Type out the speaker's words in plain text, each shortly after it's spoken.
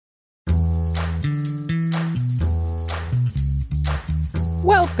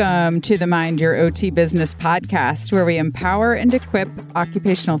Welcome to the Mind Your OT Business podcast, where we empower and equip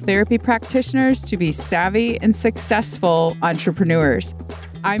occupational therapy practitioners to be savvy and successful entrepreneurs.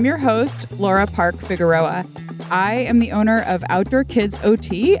 I'm your host, Laura Park Figueroa. I am the owner of Outdoor Kids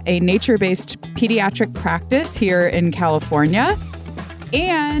OT, a nature-based pediatric practice here in California,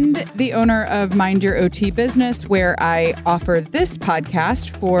 and the owner of Mind Your OT Business, where I offer this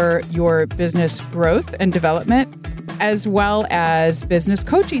podcast for your business growth and development, as well as business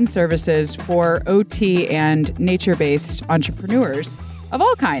coaching services for OT and nature-based entrepreneurs of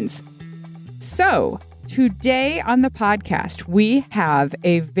all kinds. So today on the podcast, we have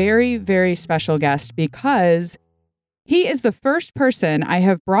a very, very special guest because he is the first person I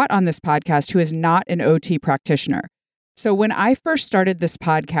have brought on this podcast who is not an OT practitioner. So when I first started this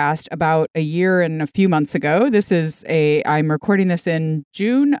podcast about a year and a few months ago, I'm recording this in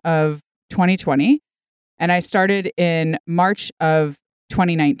June of 2020. And I started in March of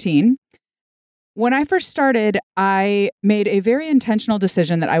 2019. When I first started, I made a very intentional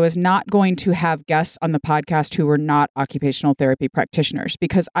decision that I was not going to have guests on the podcast who were not occupational therapy practitioners,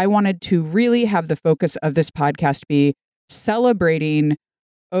 because I wanted to really have the focus of this podcast be celebrating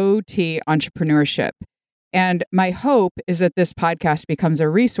OT entrepreneurship. And my hope is that this podcast becomes a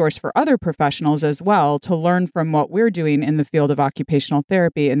resource for other professionals as well to learn from what we're doing in the field of occupational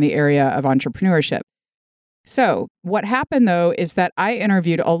therapy in the area of entrepreneurship. So what happened, though, is that I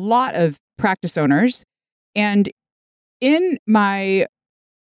interviewed a lot of practice owners, and in my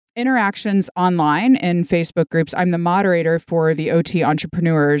interactions online in Facebook groups, I'm the moderator for the OT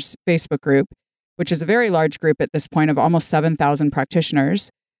Entrepreneurs Facebook group, which is a very large group at this point of almost 7,000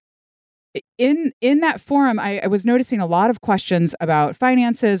 practitioners. In that forum, I was noticing a lot of questions about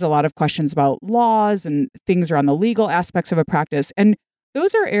finances, a lot of questions about laws and things around the legal aspects of a practice. And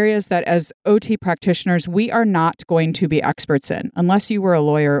those are areas that as OT practitioners, we are not going to be experts in, unless you were a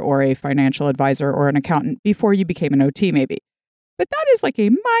lawyer or a financial advisor or an accountant before you became an OT, maybe. But that is like a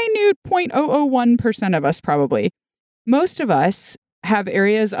minute 0.001% of us, probably. Most of us have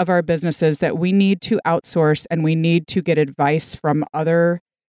areas of our businesses that we need to outsource, and we need to get advice from other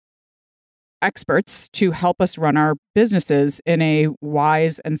experts to help us run our businesses in a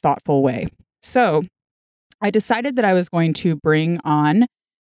wise and thoughtful way. So I decided that I was going to bring on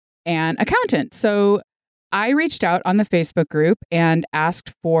an accountant. So I reached out on the Facebook group and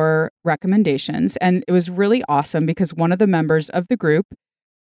asked for recommendations. And it was really awesome because one of the members of the group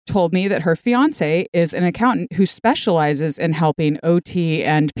told me that her fiance is an accountant who specializes in helping OT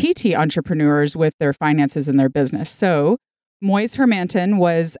and PT entrepreneurs with their finances and their business. So Moise Hermanton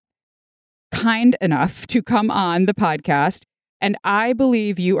was kind enough to come on the podcast. And I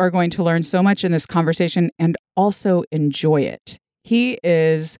believe you are going to learn so much in this conversation and also enjoy it. He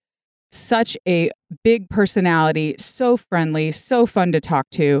is such a big personality, so friendly, so fun to talk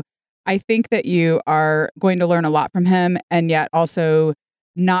to. I think that you are going to learn a lot from him and yet also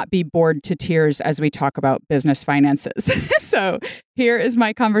not be bored to tears as we talk about business finances. So here is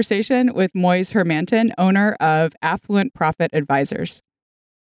my conversation with Moise Hermanton, owner of Affluent Profit Advisors.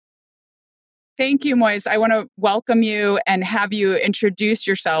 Thank you, Moise. I want to welcome you and have you introduce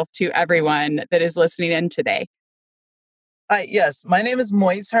yourself to everyone that is listening in today. Hi, yes, my name is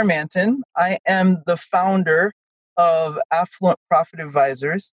Moise Hermanton. I am the founder of Affluent Profit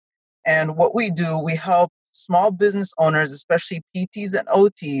Advisors. And what we do, we help small business owners, especially PTs and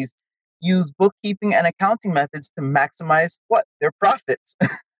OTs, use bookkeeping and accounting methods to maximize their profits.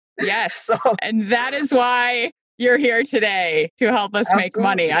 Yes. And that is why you're here today, to help us make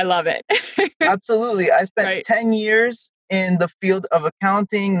money. I love it. Absolutely. I spent 10 years in the field of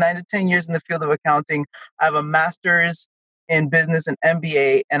accounting, 9 to 10 years in the field of accounting. I have a master's in business and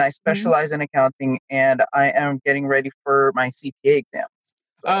MBA, and I specialize in accounting, and I am getting ready for my CPA exams.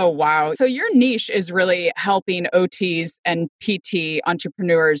 So. Oh, wow. So your niche is really helping OTs and PT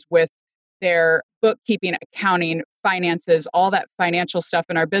entrepreneurs with their bookkeeping, accounting, finances, all that financial stuff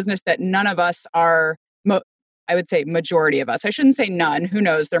in our business that none of us are, I would say majority of us. I shouldn't say none. Who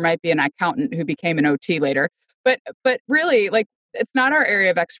knows? There might be an accountant who became an OT later. But really, like, it's not our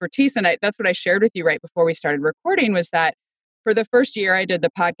area of expertise. And that's what I shared with you right before we started recording, was that for the first year I did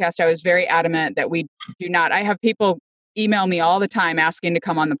the podcast, I was very adamant that we do not. I have people email me all the time asking to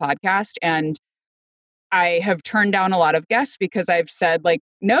come on the podcast. And I have turned down a lot of guests because I've said, like,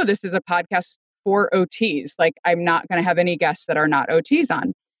 no, this is a podcast for OTs. Like, I'm not going to have any guests that are not OTs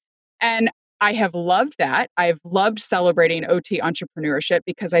on. And I have loved that. I've loved celebrating OT entrepreneurship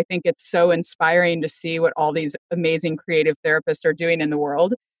because I think it's so inspiring to see what all these amazing creative therapists are doing in the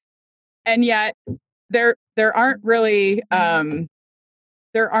world. And yet there aren't really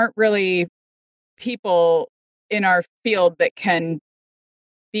people in our field that can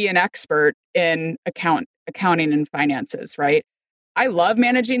be an expert in accounting and finances, right? I love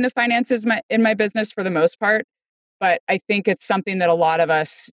managing the finances in my business for the most part, but I think it's something that a lot of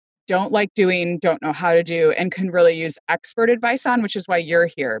us don't like doing, don't know how to do, and can really use expert advice on, which is why you're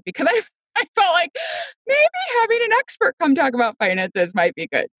here. Because I felt like maybe having an expert come talk about finances might be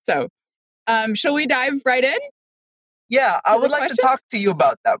good. So, shall we dive right in Yeah, I to the would like to questions? talk to you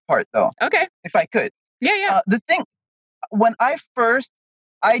about that part though, Okay. if I could. Yeah, yeah. The thing when I first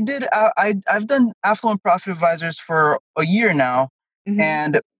I did I've done affluent profit advisors for a year now, Hmm.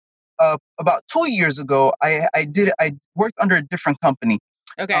 and about 2 years ago, I worked under a different company.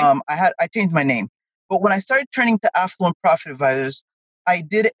 Okay. I changed my name, but when I started turning to affluent profit advisors, I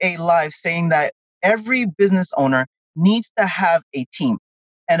did a live saying that every business owner needs to have a team,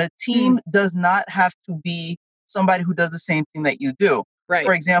 and a Mm, team does not have to be somebody who does the same thing that you do. right.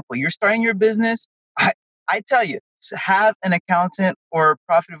 For example, you're starting your business. I I tell you, have an accountant or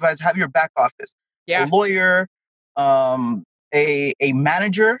profit advisor. Have your back office, a Yeah. lawyer, um, a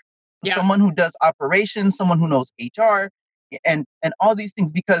manager, Yeah. someone who does operations, someone who knows HR, and all these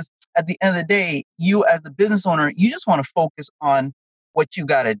things. Because at the end of the day, you as the business owner, you just want to focus on what you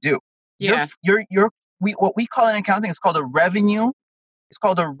got to do. Yeah. Your what we call in accounting is called a revenue. It's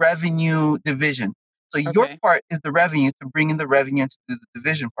called a revenue division. So your Okay. part is the revenue, to bring in the revenue and to do the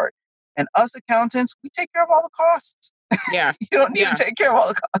division part. And us accountants, we take care of all the costs. Yeah. You don't need to Yeah. take care of all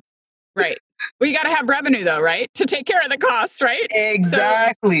the costs. Right. Well, you got to have revenue though, right? To take care of the costs, right? So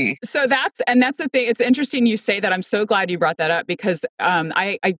Exactly. that's the thing. It's interesting you say that. I'm so glad you brought that up because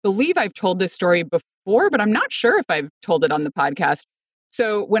I believe I've told this story before, but I'm not sure if I've told it on the podcast.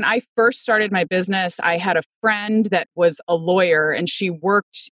 So when I first started my business, I had a friend that was a lawyer and she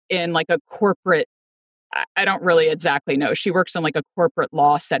worked in like a corporate. I don't really exactly know. She works in like a corporate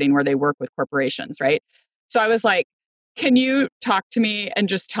law setting where they work with corporations, right? So I was like, can you talk to me and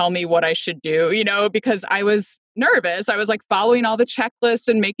just tell me what I should do? Because I was nervous. I was like following all the checklists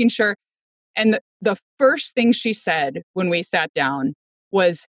and making sure. And the first thing she said when we sat down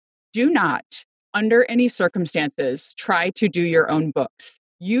was, do not, under any circumstances, try to do your own books.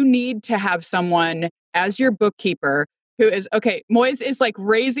 You need to have someone as your bookkeeper who is, okay, Moise is like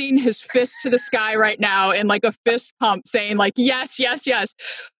raising his fist to the sky right now in like a fist pump saying like, yes, yes, yes.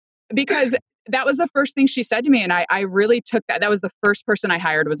 Because that was the first thing she said to me. And I really took that. That was the first person I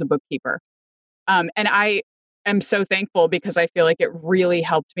hired was a bookkeeper. And I am so thankful because I feel like it really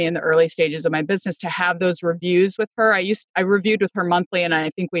helped me in the early stages of my business to have those reviews with her. I reviewed with her monthly, and I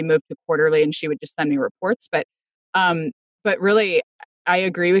think we moved to quarterly, and she would just send me reports. Um, but really, I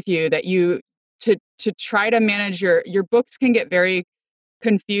agree with you that to try to manage your books can get very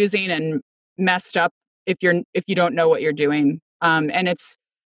confusing and messed up if you don't know what you're doing. And it's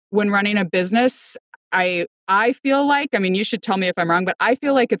when running a business, I feel like, I mean, you should tell me if I'm wrong, but I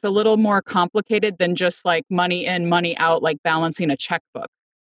feel like it's a little more complicated than just like money in, money out, like balancing a checkbook.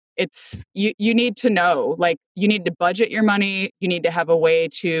 It's you need to know, like you need to budget your money, you need to have a way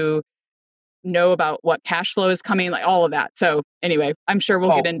to know about what cash flow is coming, like all of that. So anyway, I'm sure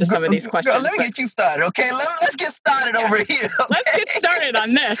we'll Oh, get into some of these girl, questions, let me but get you started, okay? Let's get started yeah, over here, let's get okay? started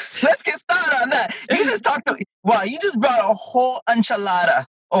on this. Let's get started on that. You just talked to wow, you just brought a whole enchilada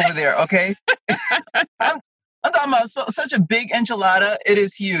over there, okay? I'm I'm talking about such a big enchilada. It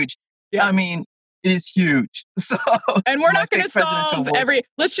is huge. Yeah. I mean, it is huge. So And we're my not going to fake presidential solve voice.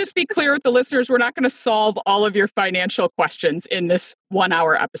 let's just be clear with the listeners. We're not going to solve all of your financial questions in this 1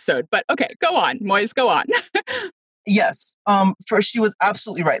 hour episode. But okay, go on, Moise, go on. Yes. For she was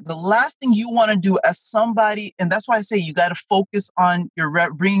absolutely right. The last thing you want to do as somebody, and that's why I say you got to focus on your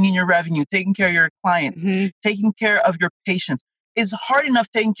bringing in your revenue, taking care of your clients, Hmm. taking care of your patients. It's hard enough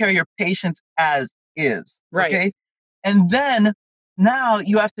taking care of your patients as is. Right. Okay. And then now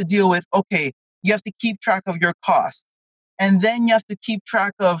you have to deal with, okay, you have to keep track of your costs. And then you have to keep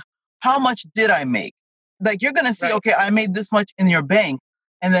track of how much did I make? Like you're going to see, Right. okay, I made this much in your bank,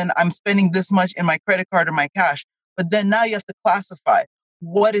 and then I'm spending this much in my credit card or my cash. But then now you have to classify,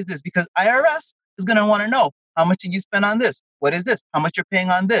 what is this? Because IRS is going to want to know, how much did you spend on this? What is this? How much you're paying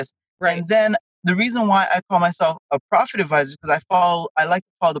on this? Right. And then the reason why I call myself a profit advisor is because I like to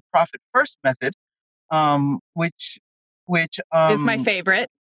follow the profit first method, which Is my favorite.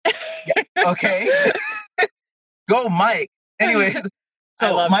 yeah, okay. Go Mike. Anyways, I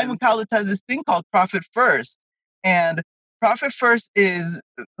so love Mike him. McCallum has this thing called Profit First. And Profit First is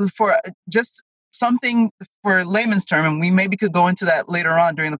for just something for layman's term, and we maybe could go into that later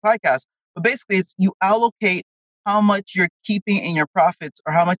on during the podcast. But basically, it's you allocate how much you're keeping in your profits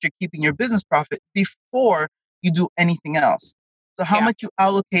or how much you're keeping your business profit before you do anything else. So how Yeah. much you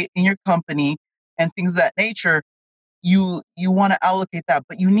allocate in your company and things of that nature you want to allocate that,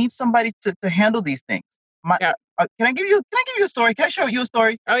 but you need somebody to handle these things. Yeah. Can I give you a story? Can I show you a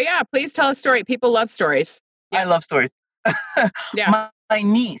story? Oh yeah, please tell a story. People love stories. I Yeah. love stories. Yeah. My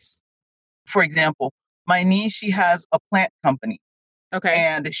niece, for example, she has a plant company. Okay.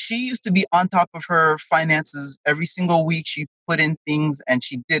 And she used to be on top of her finances every single week. She put in things and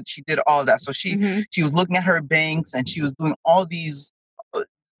she did all of that. So Hmm. she was looking at her banks and she was doing all these uh,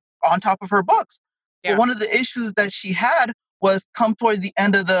 on top of her books. But Yeah. one of the issues that she had was come towards the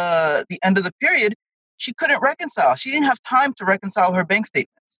end of the period, she couldn't reconcile. She didn't have time to reconcile her bank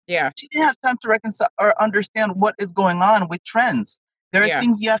statements. Yeah. She didn't have time to reconcile or understand what is going on with trends. There are Yeah.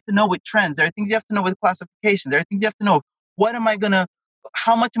 things you have to know with trends. There are things you have to know with classification. There are things you have to know. What am I gonna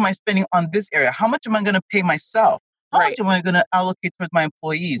how much am I spending on this area? How much am I gonna pay myself? How much Right. am I gonna allocate towards my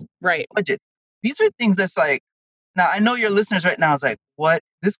employees? Right. Budget. These are things that's like now I know your listeners right now is like, what?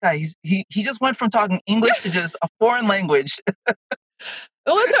 This guy, he just went from talking English to just a foreign language.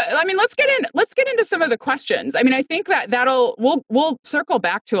 Well, let's get into some of the questions. I mean, I think we'll circle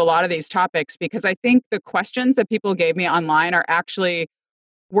back to a lot of these topics because I think the questions that people gave me online are actually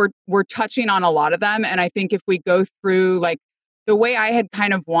we're touching on a lot of them. And I think if we go through like the way I had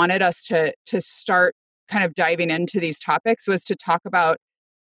kind of wanted us to start kind of diving into these topics was to talk about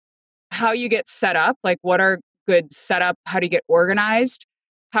how you get set up, like what are good setup, how do you get organized,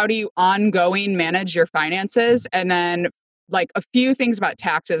 how do you ongoing manage your finances, and then like a few things about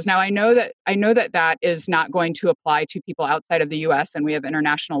taxes. Now I know that that is not going to apply to people outside of the US and we have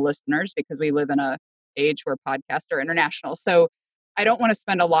international listeners because we live in a age where podcasts are international. So I don't want to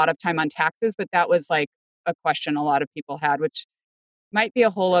spend a lot of time on taxes, but that was like a question a lot of people had, which might be a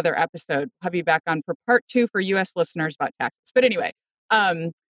whole other episode. I'll have you back on for part 2 for US listeners about taxes. But anyway,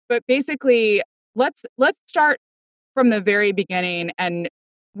 um, but basically let's start from the very beginning and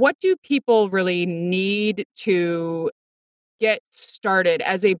what do people really need to get started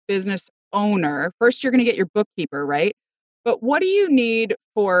as a business owner? First, you're going to get your bookkeeper, right? But what do you need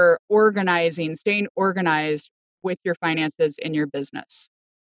for organizing, staying organized with your finances in your business?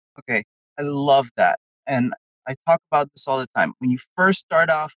 Okay, I love that. And I talk about this all the time. When you first start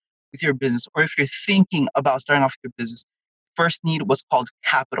off with your business, or if you're thinking about starting off with your business, first need what's called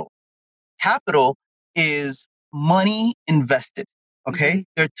capital. Capital is money invested. Okay. Hmm.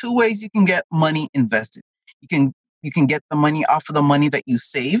 There are two ways you can get money invested. You can you can get the money off of the money that you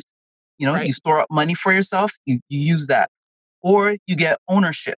saved. Right, You store up money for yourself, you use that. Or you get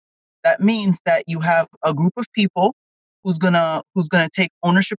ownership. That means that you have a group of people who's gonna take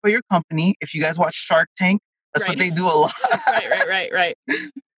ownership of your company. If you guys watch Shark Tank, that's what right, they do a lot. right.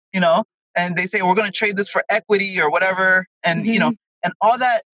 you know, and they say we're gonna trade this for equity or whatever, Hmm. and all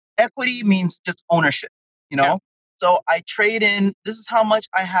that equity means just ownership, you Yeah, know. So I trade in. This is how much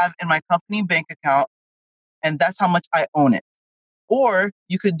I have in my company bank account, and that's how much I own it. Or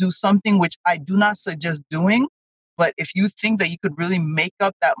you could do something which I do not suggest doing, but if you think that you could really make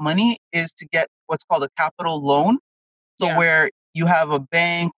up that money, is to get what's called a capital loan. So yeah, where you have a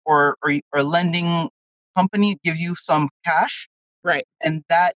bank or lending company gives you some cash, right. and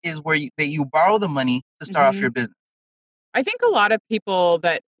that is where you borrow the money to start off Hmm. your business. I think a lot of people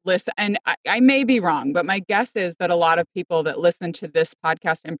that listen, and I may be wrong, but my guess is that a lot of people that listen to this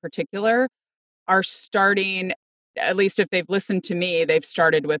podcast in particular are starting, at least if they've listened to me, they've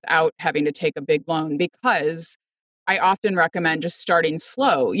started without having to take a big loan because I often recommend just starting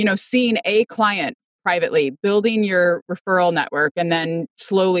slow, seeing a client privately, building your referral network, and then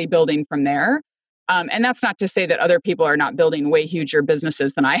slowly building from there. And that's not to say that other people are not building way huger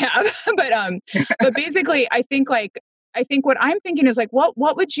businesses than I have, but basically, I think what I'm thinking is like, what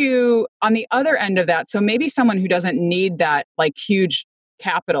would you on the other end of that? So maybe someone who doesn't need that like huge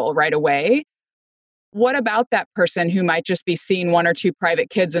capital right away, what about that person who might just be seeing one or two private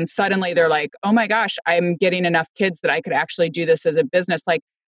kids and suddenly they're like, oh my gosh, I'm getting enough kids that I could actually do this as a business? Like,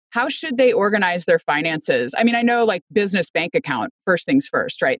 how should they organize their finances? I mean, I know like business bank account, first things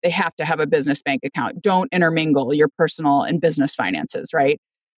first, right? They have to have a business bank account. Don't intermingle your personal and business finances, right?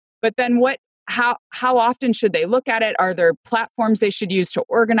 But then how often should they look at it? Are there platforms they should use to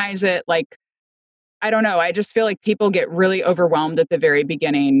organize it? Like, I don't know. I just feel like people get really overwhelmed at the very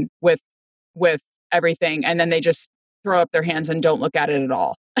beginning with everything and then they just throw up their hands and don't look at it at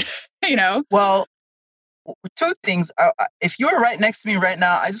all. you know? Well, two things. If you're right next to me right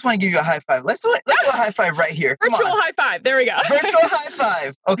now, I just want to give you a high five. Let's do it. Let's do a high five right here. Come Virtual on. high five. There we go. Virtual high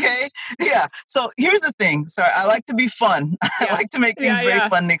five. Okay. Yeah. So here's the thing. Sorry, I like to be fun. I Yeah. like to make things Yeah, very yeah.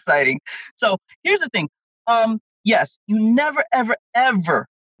 fun and exciting. So here's the thing. Yes, you never, ever, ever.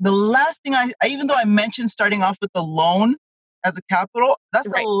 The last thing even though I mentioned starting off with the loan, as a capital, that's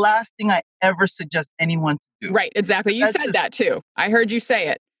the Right. last thing I ever suggest anyone to do. Right. Exactly. You That's said just, that too. I heard you say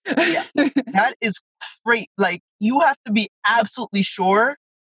it. yeah, that is great. Like, you have to be absolutely sure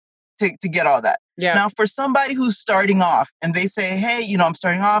to get all that. Yeah. Now, for somebody who's starting off and they say, hey, I'm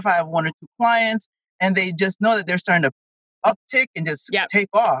starting off, I have one or two clients, and they just know that they're starting to uptick and just Yep. take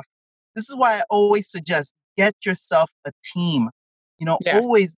off. This is why I always suggest get yourself a team. Yeah.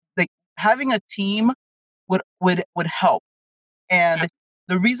 Always, like, having a team would help. And Yeah.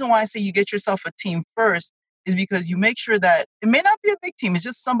 the reason why I say you get yourself a team first is because you make sure that it may not be a big team. It's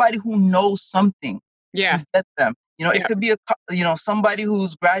just somebody who knows something. Yeah. You get them. It Yeah. could be somebody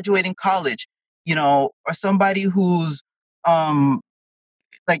who's graduating college, or somebody who's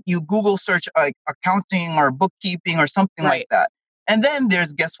like, you Google search like accounting or bookkeeping or something like Right. that. And then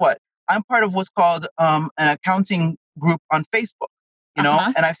there's, guess what? I'm part of what's called an accounting group on Facebook,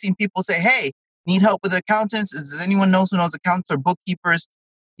 Uh-huh. and I've seen people say, hey, need help with accountants? Does anyone knows who knows accountants or bookkeepers?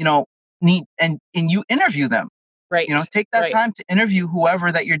 Need, and you interview them. Right. Take that Right. time to interview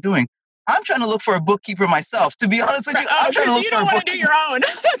whoever that you're doing. I'm trying to look for a bookkeeper myself. To be honest with you, I'm trying to Because look you for don't a want to do bookkeeper. your own.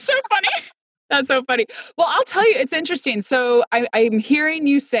 That's so funny. That's so funny. Well, I'll tell you, it's interesting. So I'm hearing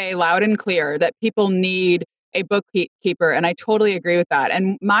you say loud and clear that people need a bookkeeper, and I totally agree with that.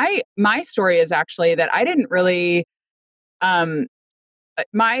 And my story is actually that I didn't really. Um,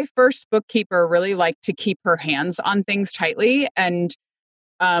 my first bookkeeper really liked to keep her hands on things tightly, and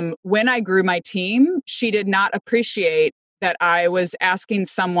when I grew my team, she did not appreciate that I was asking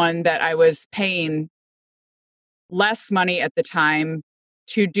someone that I was paying less money at the time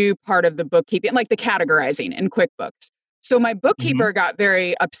to do part of the bookkeeping, like the categorizing in QuickBooks. So my Mhm. bookkeeper got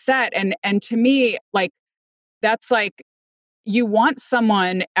very upset, and to me, like, that's like, you want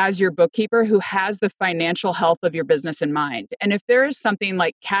someone as your bookkeeper who has the financial health of your business in mind. And if there is something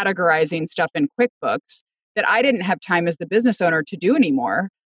like categorizing stuff in QuickBooks that I didn't have time as the business owner to do anymore,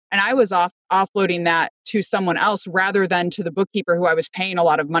 and I was offloading that to someone else rather than to the bookkeeper who I was paying a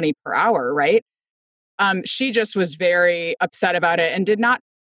lot of money per hour, right? She just was very upset about it and did not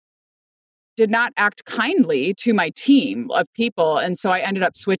act kindly to my team of people. And so I ended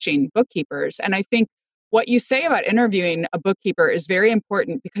up switching bookkeepers. And I think what you say about interviewing a bookkeeper is very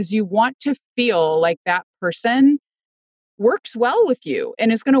important because you want to feel like that person works well with you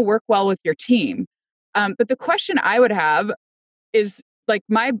and is going to work well with your team. But the question I would have is, like,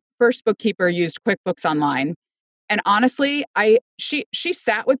 my first bookkeeper used QuickBooks Online. And honestly, she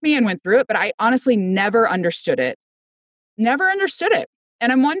sat with me and went through it, but I honestly never understood it. Never understood it.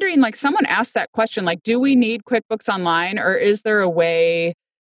 And I'm wondering, like, someone asked that question, like, do we need QuickBooks Online, or is there a way,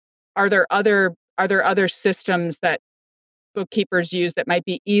 are there other systems that bookkeepers use that might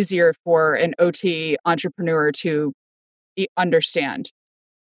be easier for an OT entrepreneur to understand?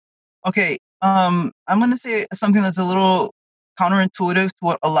 Okay, I'm gonna say something that's a little counterintuitive to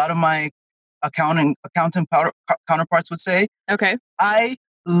what a lot of my accountant counterparts would say. Okay. I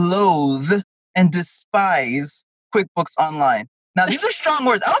loathe and despise QuickBooks Online. Now, these are strong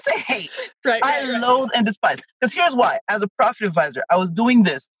words. I don't say hate. Right, I right, right. loathe and despise. Because here's why. As a profit advisor, I was doing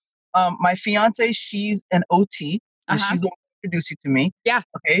this. My fiance, she's an OT. Uh-huh. She's the one who introduced you to me. Yeah.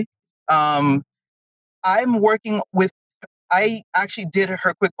 Okay. Um, I'm working with, I actually did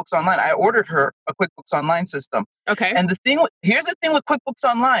her QuickBooks Online. I ordered her a QuickBooks Online system. Okay. And here's the thing with QuickBooks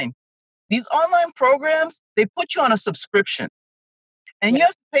Online. These online programs, they put you on a subscription. And you Yeah.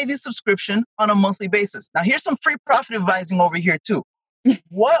 have to pay this subscription on a monthly basis. Now, here's some free profit advising over here, too.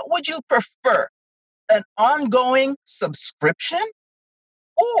 What would you prefer? An ongoing subscription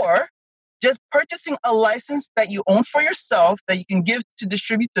or just purchasing a license that you own for yourself that you can give to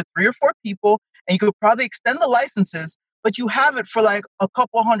distribute to 3 or 4 people, and you could probably extend the licenses, but you have it for like a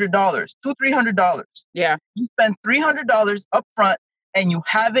couple $100, $200-300. Yeah. You spend $300 up front and you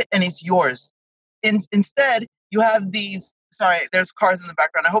have it and it's yours. Instead, you have these. Sorry, there's cars in the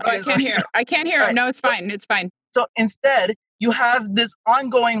background. I hope Oh, you I guys don't can't hear. hear. I can't hear All it. right. No, it's fine. It's fine. So instead, you have this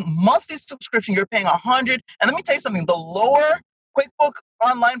ongoing monthly subscription. You're paying $100. And let me tell you something: the lower QuickBook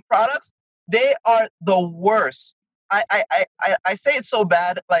Online products, they are the worst. I say it so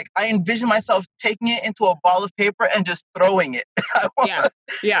bad. Like, I envision myself taking it into a ball of paper and just throwing it. Yeah.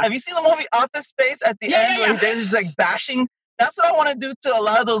 Yeah. Have you seen the movie Office Space at the Yeah. end Yeah. where Yeah. he's like bashing? That's what I want to do to a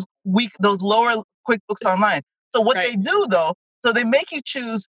lot of those lower QuickBooks Online. So what Right. they do though, so they make you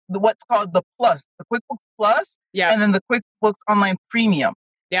choose what's called the Plus, the QuickBooks Plus, Yeah. and then the QuickBooks Online Premium.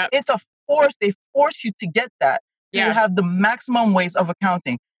 Yeah. It's a force. They force you to get that to Yeah. have the maximum ways of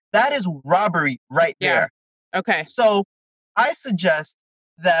accounting. That is robbery right Yeah. there. Okay. So I suggest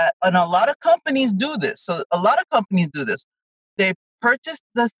that, and a lot of companies do this. So a lot of companies do this. They purchase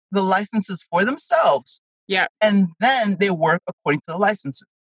the licenses for themselves, Yeah. And then they work according to the licenses.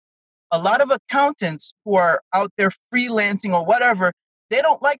 A lot of accountants who are out there freelancing or whatever, they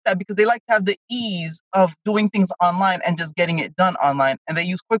don't like that because they like to have the ease of doing things online and just getting it done online. And they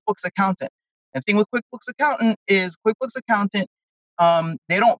use QuickBooks Accountant. And the thing with QuickBooks Accountant is QuickBooks Accountant,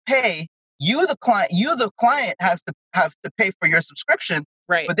 they don't pay you, the client. You, the client, has to have to pay for your subscription,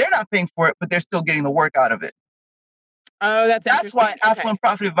 Right. but they're not paying for it, but they're still getting the work out of it. Oh, that's That's why interesting. Okay. Affluent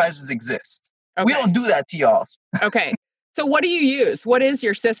Profit Advisors exists. Okay. We don't do that to y'all. Okay. So what do you use? What is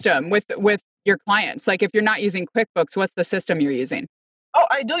your system with your clients? Like if you're not using QuickBooks, what's the system you're using? Oh,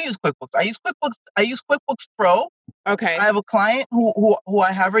 I do use QuickBooks. I use QuickBooks Pro. Okay. I have a client who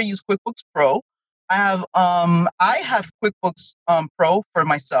I have her use QuickBooks Pro. I have QuickBooks Pro for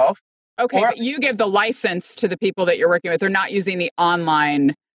myself. Okay, but you give the license to the people that you're working with. They're not using the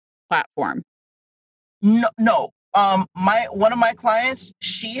online platform. No. One of my clients,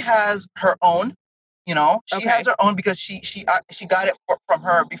 she has her own. She has her own because she got it from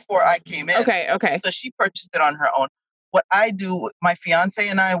her before I came in. Okay. So she purchased it on her own. What I do, my fiance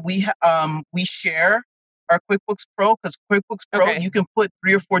and I, we share our QuickBooks Pro because QuickBooks Pro, you can put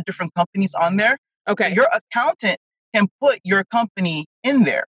 3 or 4 different companies on there. Okay. So your accountant can put your company in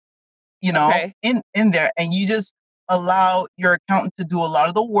there, in there, and you just allow your accountant to do a lot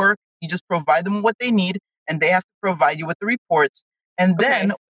of the work. You just provide them what they need, and they have to provide you with the reports. And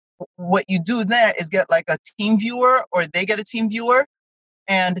then what you do there is get like a team viewer, or they get a team viewer,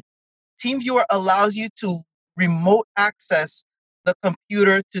 and team viewer allows you to remote access the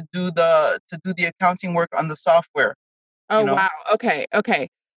computer to do the accounting work on the software. Oh, wow. Okay.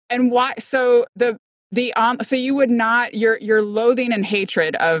 And why? So so you would not, your loathing and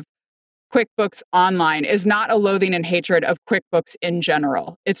hatred of QuickBooks Online is not a loathing and hatred of QuickBooks in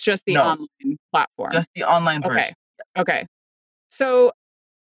general. It's just the online platform. Just the online version. Okay. So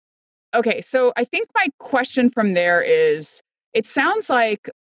I think my question from there is, it sounds like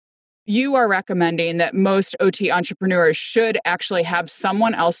you are recommending that most OT entrepreneurs should actually have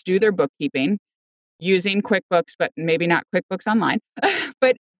someone else do their bookkeeping using QuickBooks, but maybe not QuickBooks Online.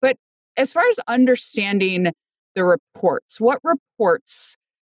 but as far as understanding the reports, what reports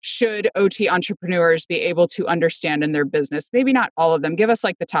should OT entrepreneurs be able to understand in their business? Maybe not all of them. Give us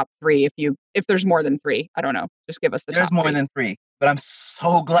like the top 3 if there's more than 3. I don't know. Just give us the top 3. There's more than 3, but I'm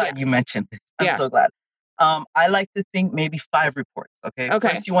so glad you mentioned this. I'm so glad. I like to think maybe 5 reports. Okay.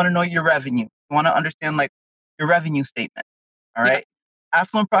 First, you want to know your revenue. You want to understand like your revenue statement. All right.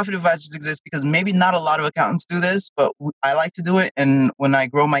 Affluent Profit Advisors exist because maybe not a lot of accountants do this, but I like to do it. And when I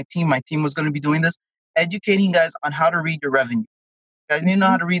grow my team was going to be doing this, educating you guys on how to read your revenue. You guys need to know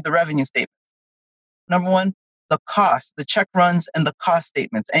how to read the revenue statement. Number 1, the cost, the check runs and the cost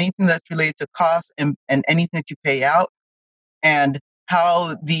statements, anything that's related to costs and anything that you pay out, and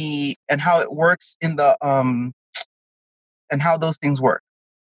how it works in the and how those things work.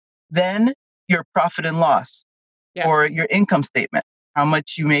 Then your profit and loss, or your income statement, how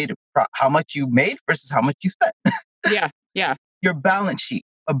much you made versus how much you spent. Your balance sheet.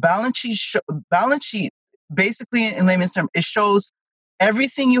 A balance sheet, basically in layman's terms, it shows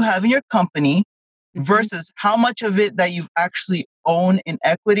everything you have in your company versus how much of it that you actually own in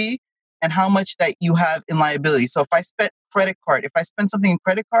equity and how much that you have in liability. So if I spend something in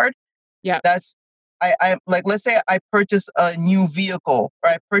credit card, that's I like, let's say I purchase a new vehicle, or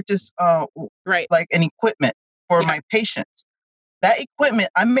I purchase like an equipment for my patients. That equipment,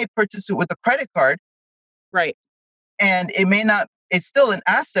 I may purchase it with a credit card. Right. And it may not, it's still an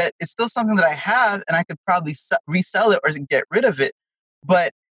asset. It's still something that I have, and I could probably resell it or get rid of it.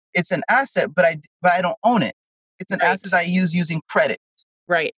 But it's an asset, but I don't own it. It's an asset I use using credit.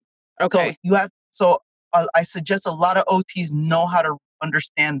 Right. Okay. I suggest a lot of OTs know how to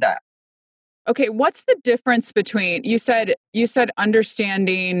understand that. Okay. What's the difference between, you said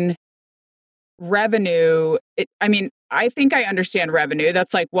understanding revenue? I think I understand revenue.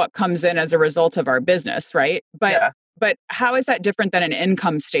 That's like what comes in as a result of our business, right? But how is that different than an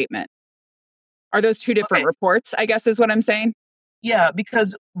income statement? Are those 2 different reports, I guess is what I'm saying? Yeah,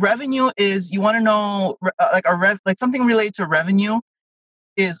 because revenue is, you want to know, like something related to revenue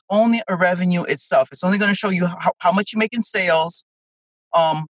is only a revenue itself. It's only going to show you how much you make in sales,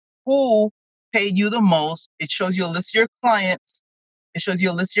 who paid you the most. It shows you a list of your clients.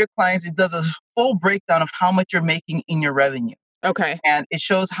 It does a full breakdown of how much you're making in your revenue. Okay. And it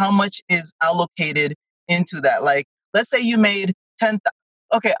shows how much is allocated into that. Like, let's say you made 10.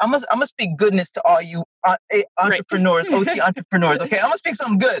 Okay, I'm gonna speak goodness to all you entrepreneurs, OT entrepreneurs. Okay, I'm gonna speak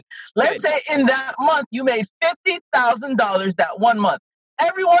something good. Let's say in that month you made $50,000 that one month.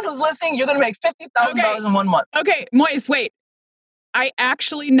 Everyone who's listening, you're gonna make $50,000 in one month. Okay, Moise, wait. I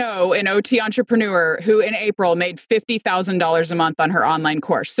actually know an OT entrepreneur who in April made $50,000 a month on her online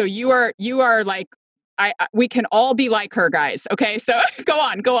course. So you are like we can all be like her, guys. Okay, so go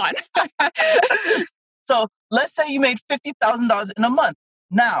on, go on. So let's say you made $50,000 in a month.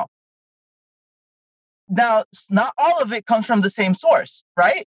 Now, not all of it comes from the same source,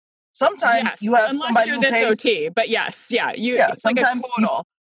 right? Sometimes you Yes, have unless somebody you're who this pays. OT, but yes, yeah, Yeah, it's like a total.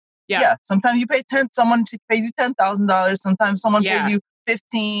 Yeah, yeah, sometimes you pay 10. Someone pays you $10,000. Sometimes someone pays yeah, you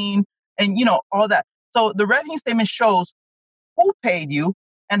 15, and all that. So the revenue statement shows who paid you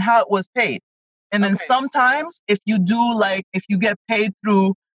and how it was paid. And then okay, sometimes if you get paid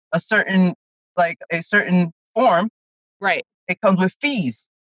through a certain form, right, it comes with fees.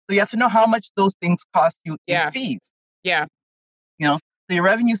 So you have to know how much those things cost you in yeah, fees. yeah. So your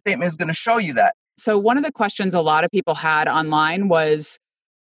revenue statement is going to show you that. So one of the questions a lot of people had online was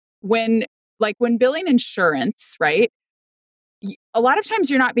when when billing insurance, right? A lot of times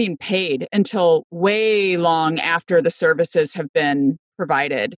you're not being paid until way long after the services have been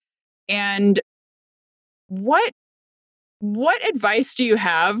provided. And what what advice do you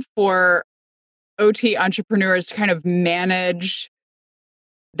have for OT entrepreneurs to kind of manage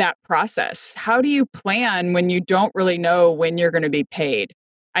that process? How do you plan when you don't really know when you're going to be paid?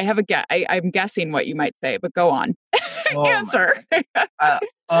 I have a guess. I'm guessing what you might say, but go on. Oh my Answer. uh,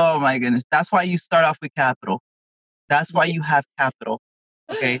 oh my goodness. That's why you start off with capital. That's why Yeah. you have capital.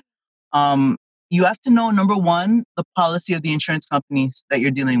 Okay. Um, you have to know, number one, the policy of the insurance companies that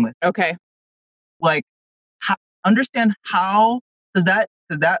you're dealing with. Okay. Like, ho- understand how, because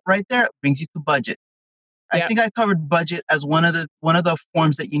that right there brings you to budget. I Yeah. think I covered budget as one of the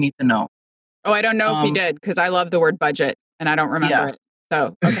forms that you need to know. Oh, I don't know if you Um, did because I love the word budget and I don't remember yeah, it.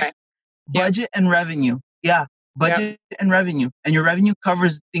 So, okay. Yep. budget and revenue. Yeah, Yep. budget and revenue, and your revenue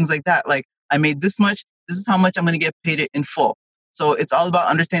covers things like that. Like, I made this much. This is how much I'm going to get paid it in full. So it's all about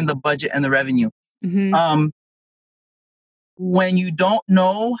understanding the budget and the revenue. Hmm. Um, when you don't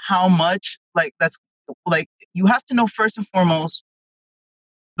know how much, you have to know first and foremost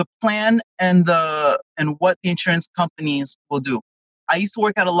the plan and what the insurance companies will do. I used to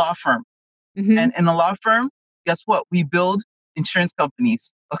work at a law firm, Hmm. and in a law firm, guess what? We build insurance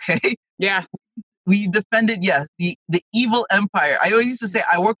companies. Okay, Yeah. we defended, yes, the evil empire. I always used to say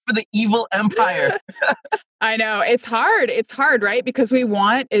I work for the evil empire. I know it's hard. It's hard, right? Because we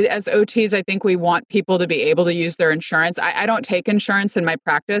want, as OTs, I think we want people to be able to use their insurance. I don't take insurance in my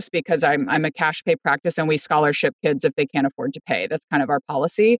practice because I'm a cash pay practice and we scholarship kids if they can't afford to pay. That's kind of our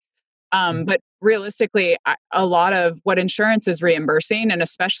policy. But realistically, a lot of what insurance is reimbursing, and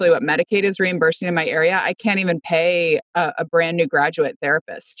especially what Medicaid is reimbursing in my area, I can't even pay a brand new graduate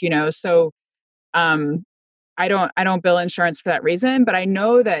therapist. So um, I don't bill insurance for that reason, but I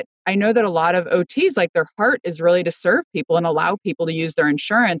know that a lot of OTs, like, their heart is really to serve people and allow people to use their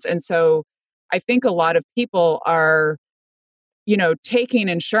insurance. And so I think a lot of people are, taking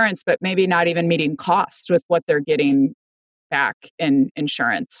insurance, but maybe not even meeting costs with what they're getting back in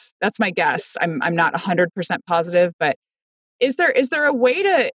insurance. That's my guess. I'm not 100% positive, but is there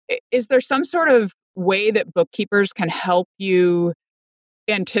some sort of way that bookkeepers can help you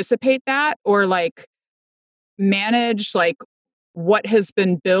anticipate that, or manage what has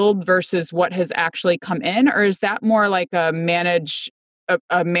been billed versus what has actually come in, or is that more like a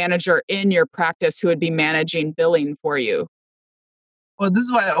manager in your practice who would be managing billing for you? Well, this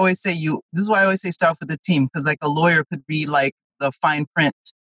is why I always say start off with the team, because like a lawyer could be like the fine print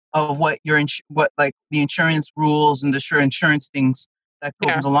of what like the insurance rules and the sure insurance things that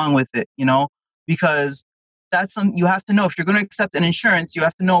Yeah. comes along with it, because that's something you have to know. If you're going to accept an insurance, you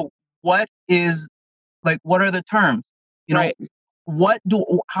have to know what are the terms, you know, Right.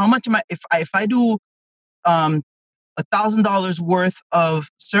 how much am I, if I do um $1,000 worth of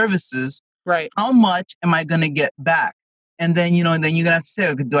services, Right. how much am I going to get back? And then you're gonna have to say,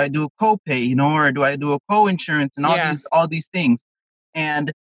 okay, do I do a copay, or do I do a co-insurance, and all Yeah. these things,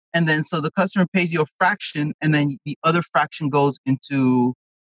 and then so the customer pays you a fraction, and then the other fraction goes into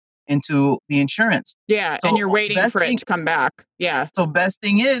the insurance. Yeah, and So you're waiting best for it thing, to come back. Yeah. best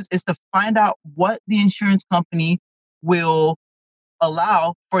thing is to find out what the insurance company will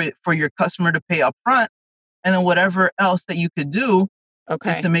allow for your customer to pay upfront, and then whatever else that you could do is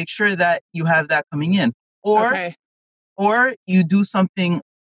Okay. to make sure that you have that coming in, or Okay. you do something.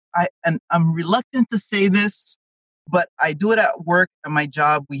 I'm reluctant to say this, but I do it at work at my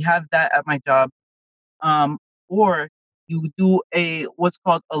job. We have that at my job. Um, or you do a what's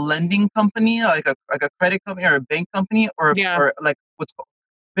called a lending company, like a credit company or a bank company, Yeah. or like what's called,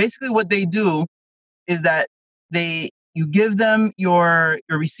 basically what they do is that you give them your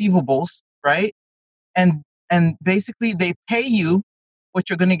receivables, right? And And basically they pay you what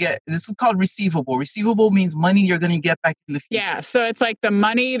you're going to get. This is called receivable. Receivable means money you're going to get back in the future. Yeah. So it's like the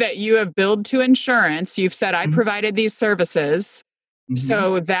money that you have billed to insurance. You've said, I provided these services.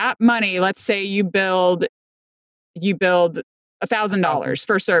 So that money, let's say you build $1,000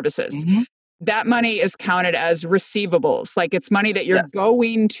 for services. That money is counted as receivables. Like it's money that you're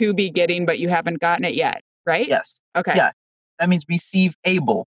going to be getting, but you haven't gotten it yet, right? Yes. Okay. Yeah. That means receive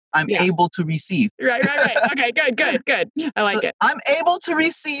able. I'm able to receive. Right. Okay, good. I like it. I'm able to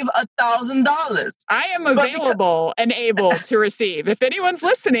receive $1,000. I am available and able to receive. If anyone's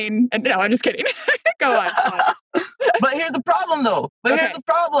listening, and no, I'm just kidding. Go on. But here's the problem though. Here's the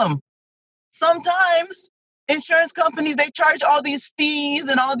problem. Sometimes insurance companies, they charge all these fees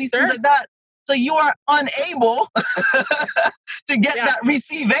and all these things like that. So you are unable to get that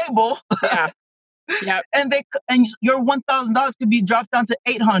receivable. Yep. And your $1,000 could be dropped down to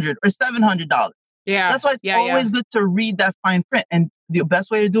 $800 or $700. Yeah. That's why it's always good to read that fine print. And the best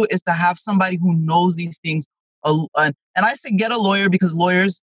way to do it is to have somebody who knows these things. And I say get a lawyer because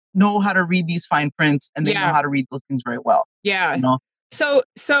lawyers know how to read these fine prints and they know how to read those things very well. Yeah. You know? So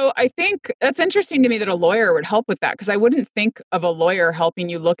I think that's interesting to me that a lawyer would help with that, because I wouldn't think of a lawyer helping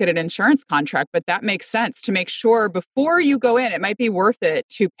you look at an insurance contract, but that makes sense to make sure before you go in, it might be worth it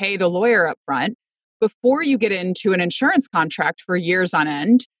to pay the lawyer up front before you get into an insurance contract for years on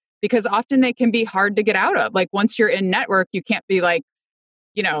end, because often they can be hard to get out of. Like once you're in network, you can't be like,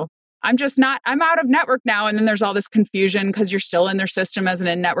 I'm out of network now. And then there's all this confusion because you're still in their system as an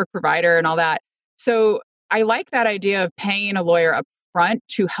in-network provider and all that. So I like that idea of paying a lawyer up front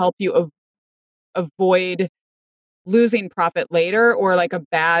to help you avoid losing profit later or like a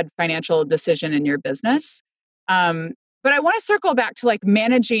bad financial decision in your business. But I want to circle back to like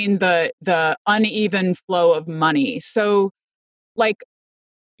managing the uneven flow of money. So like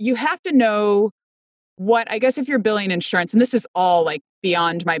you have to know I guess if you're billing insurance, and this is all like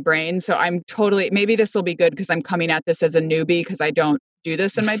beyond my brain. So maybe this will be good because I'm coming at this as a newbie because I don't do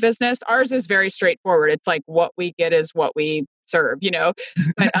this in my business. Ours is very straightforward. It's like what we get is what we serve,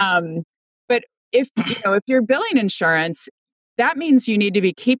 but if you're billing insurance, that means you need to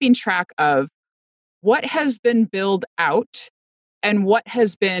be keeping track of what has been billed out and what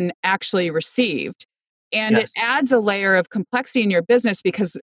has been actually received. And it adds a layer of complexity in your business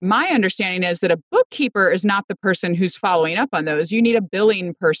because my understanding is that a bookkeeper is not the person who's following up on those. You need a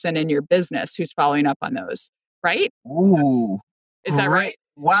billing person in your business who's following up on those, right? Ooh. Is that right?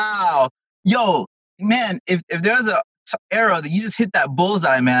 Wow. Yo, man, if there's a arrow that you just hit that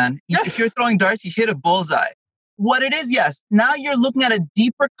bullseye, man. If you're throwing darts, you hit a bullseye. What it is, yes. Now you're looking at a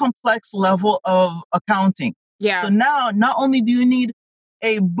deeper, complex level of accounting. Yeah. So now, not only do you need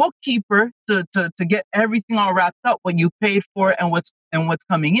a bookkeeper to get everything all wrapped up, what you paid for and what's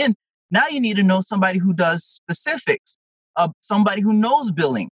coming in. Now you need to know somebody who does specifics, somebody who knows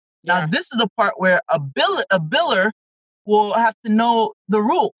billing. Now this is the part where a biller will have to know the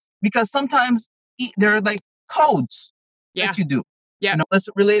rule because sometimes there are like codes that you do. Yeah. Let's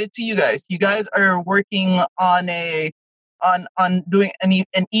relate it to you guys. You guys are working on on doing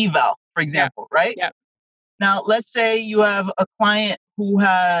an eval, for example, right? Yeah. Now, let's say you have a client who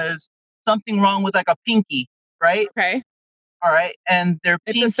has something wrong with like a pinky, right? Okay. All right. And their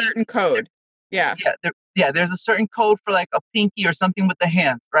pinky. It's a certain code. Yeah. There's a certain code for like a pinky or something with the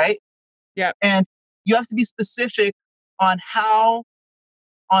hand, right? Yeah. And you have to be specific on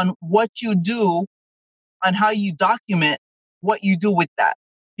what you do, on how you document what you do with that.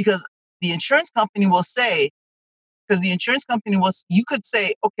 Because the insurance company will say, you could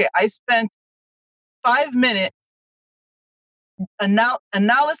say, okay, I spent 5 minutes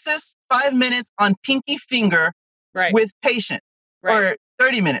analysis, 5 minutes on pinky finger with patient, or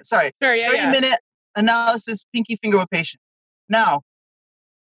 30 minutes. Sorry, 30-minute analysis, pinky finger with patient. Now,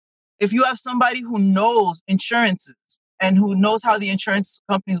 if you have somebody who knows insurances and who knows how the insurance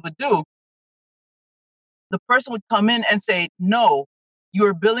companies would do, the person would come in and say, no,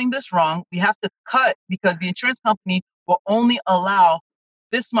 you're billing this wrong. We have to cut because the insurance company will only allow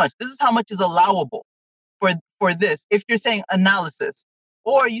this much. This is how much is allowable for this. If you're saying analysis,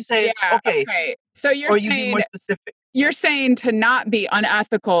 or you say, okay. So you're saying, you be more specific. You're saying to not be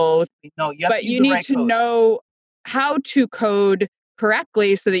unethical. No, but you need to know how to code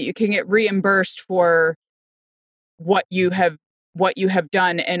correctly so that you can get reimbursed for what you have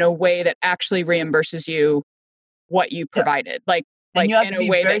done in a way that actually reimburses you what you provided. Like you have in to be a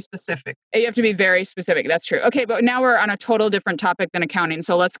way very specific. You have to be very specific. That's true. Okay, but now we're on a total different topic than accounting.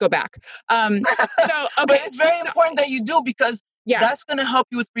 So let's go back. But it's very important that you do because that's going to help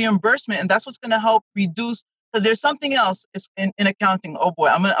you with reimbursement, and that's what's going to help reduce because there's something else in accounting. Oh boy,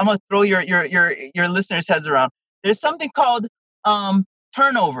 I'm gonna throw your listeners' heads around. There's something called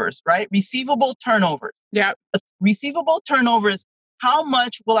turnovers, right? Receivable turnovers. Yeah. Receivable turnovers. How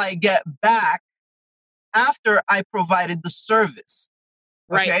much will I get back after I provided the service?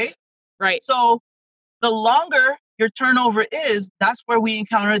 Right. Okay. Right. So the longer your turnover is, that's where we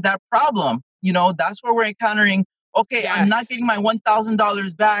encounter that problem. That's where we're encountering, okay, I'm not Yes. getting my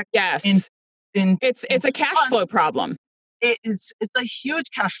 $1,000 back in Yes. in It's in a 2 cash flow months. problem. It's a huge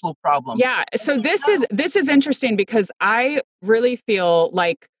cash flow problem. Yeah. So And this is interesting because I really feel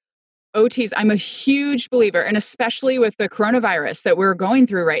like OTs, I'm a huge believer, and especially with the coronavirus that we're going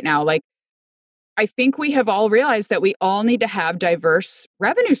through right now, like I think we have all realized that we all need to have diverse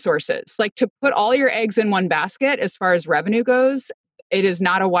revenue sources. Like to put all your eggs in one basket as far as revenue goes, it is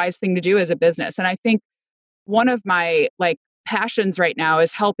not a wise thing to do as a business. And I think one of my like passions right now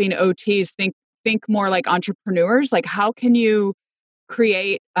is helping OTs think more like entrepreneurs. Like how can you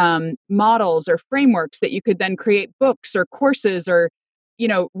create models or frameworks that you could then create books or courses or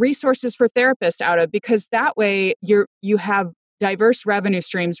resources for therapists out of, because that way you have diverse revenue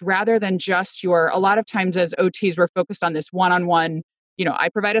streams rather than just a lot of times as OTs we're focused on this one-on-one, I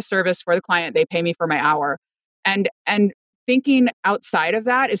provide a service for the client, they pay me for my hour. And thinking outside of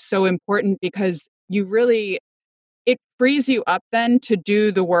that is so important because it frees you up then to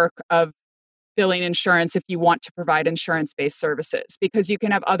do the work of billing insurance if you want to provide insurance-based services, because you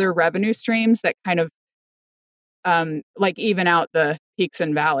can have other revenue streams that kind of like even out the peaks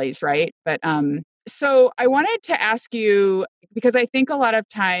and valleys, right? But so I wanted to ask you, because I think a lot of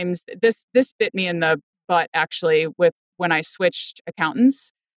times this bit me in the butt actually with when I switched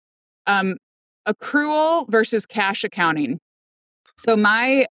accountants, um, accrual versus cash accounting. So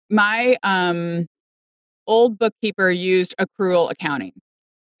my old bookkeeper used accrual accounting.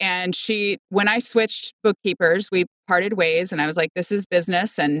 And when I switched bookkeepers, we parted ways and I was like, this is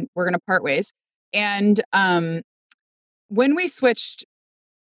business and we're going to part ways. And when we switched,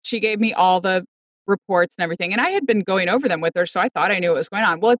 she gave me all the reports and everything. And I had been going over them with her. So I thought I knew what was going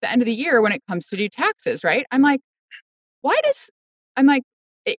on. Well, at the end of the year, when it comes to do taxes, right? Why does, I'm like,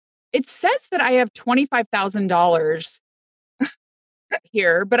 it says that I have $25,000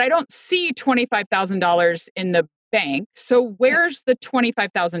 here, but I don't see $25,000 in the bank. So where's the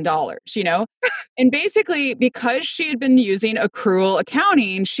 $25,000, And basically, because she had been using accrual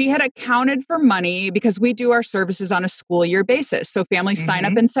accounting, she had accounted for money because we do our services on a school year basis. So families sign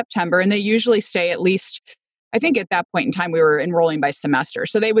up in September and they usually stay at least, I think at that point in time, we were enrolling by semester.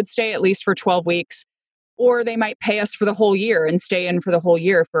 So they would stay at least for 12 weeks, or they might pay us for the whole year and stay in for the whole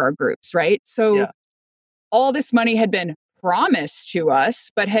year for our groups, right? So all this money had been promised to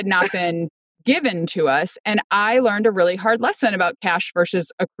us, but had not been given to us. And I learned a really hard lesson about cash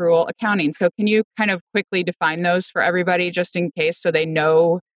versus accrual accounting. So can you kind of quickly define those for everybody just in case so they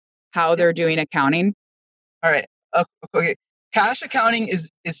know how they're doing accounting? All right. Okay. Cash accounting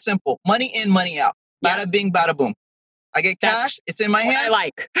is simple. Money in, money out. Bada bing, bada boom. I get cash, it's in my hand. I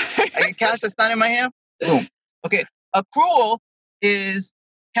like. I get cash that's not in my hand. Boom. Okay. Accrual is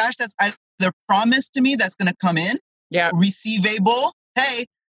cash that's either promised to me that's going to come in. Yeah. Receivable. Hey,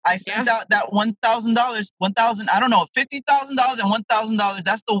 I sent out that $1,000, I don't know, $50,000 and $1,000.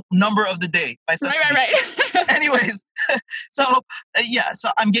 That's the number of the day by Sesame. Right. Anyways, so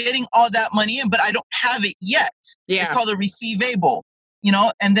I'm getting all that money in, but I don't have it yet. Yeah. It's called a receivable,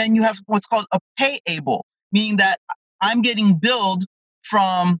 and then you have what's called a payable, meaning that I'm getting billed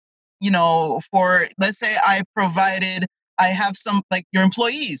from, for, let's say I have some, like your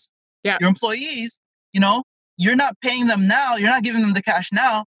employees. Yeah. Your employees, you're not paying them now. You're not giving them the cash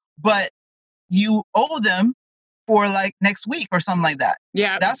now, but you owe them for like next week or something like that.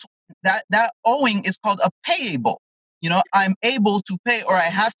 Yeah. That owing is called a payable. I'm able to pay, or I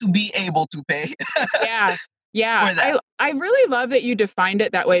have to be able to pay. Yeah. Yeah. I really love that you defined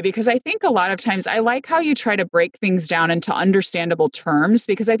it that way, because I think a lot of times I like how you try to break things down into understandable terms,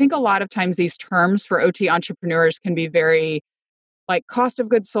 because I think a lot of times these terms for OT entrepreneurs can be very like cost of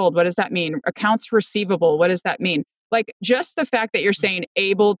goods sold. What does that mean? Accounts receivable. What does that mean? Like just the fact that you're saying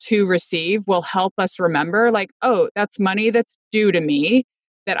able to receive will help us remember like, oh, that's money that's due to me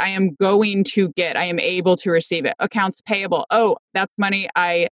that I am going to get. I am able to receive it. Accounts payable. Oh, that's money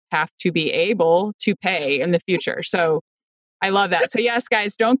I have to be able to pay in the future. So I love that. So yes,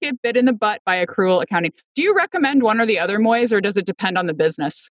 guys, don't get bit in the butt by accrual accounting. Do you recommend one or the other, Moise, or does it depend on the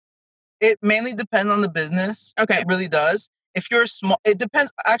business? It mainly depends on the business. Okay. It really does. If you're small, it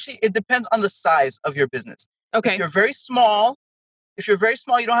depends on the size of your business. Okay. If you're very small, you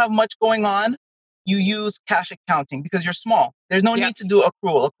don't have much going on, you use cash accounting because you're small. There's no need to do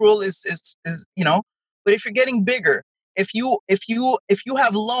accrual. Accrual is But if you're getting bigger, if you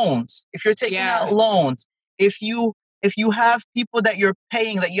have loans, if you're taking Yeah. out loans, if you have people that you're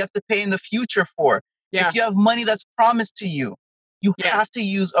paying that you have to pay in the future for, Yeah. if you have money that's promised to you, you Yeah. have to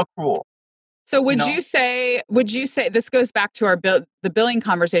use accrual. So You know, would you say this goes back to the billing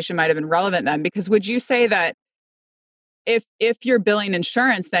conversation might have been relevant then, because would you say that if you're billing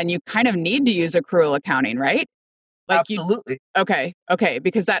insurance, then you kind of need to use accrual accounting, right? Like you absolutely. okay,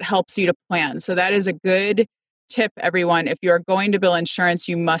 because that helps you to plan. So that is a good tip, everyone. If you're going to bill insurance,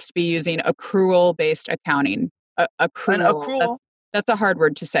 you must be using accrual-based accounting. And Accrual. accrual That's a hard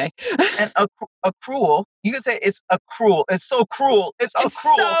word to say. and accrual, you can say it's accrual. It's so cruel. It's It's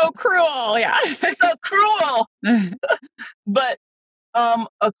accrual. so cruel. Yeah. It's accrual. But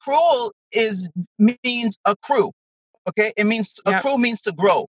accrual means accrue. Okay, it means Yep. accrue means to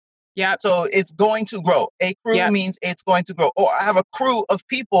grow. Yep. So it's going to grow. A crew Yep. means it's going to grow. Or I have a crew of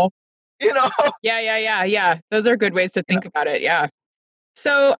people, you know. Yeah. Those are good ways to think about it. Yeah.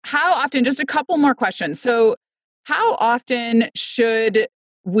 So, how often, just a couple more questions. So, how often should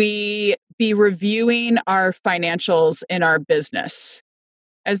we be reviewing our financials in our business?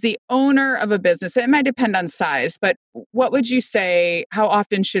 As the owner of a business, it might depend on size, but what would you say, how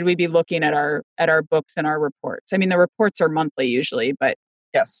often should we be looking at our books and our reports? I mean, the reports are monthly usually, but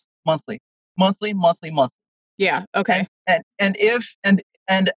Yes, monthly, monthly, monthly, monthly. yeah, okay.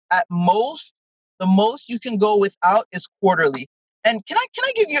 And at most, the most you can go without is quarterly. And can I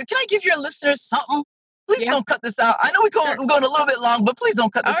give your listeners something? Please Yeah, don't cut this out. I know sure. we're going a little bit long, but please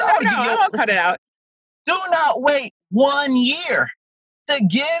don't cut Oh, this out. I want to no, give I your won't cut it listeners. out. Do not wait 1 year to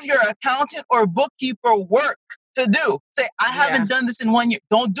give your accountant or bookkeeper work to do. Say, I Yeah, haven't done this in 1 year.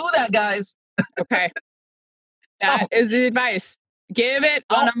 Don't do that, guys. okay. That Don't. is the advice. Give it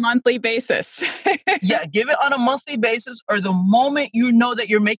on Don't. a monthly basis. Yeah, give it on a monthly basis, or the moment you know that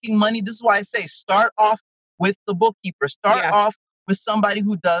you're making money. This is why I say start off with the bookkeeper, start Yeah, off with somebody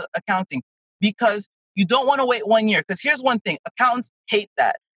who does accounting, because you don't want to wait 1 year. Because here's one thing, accountants hate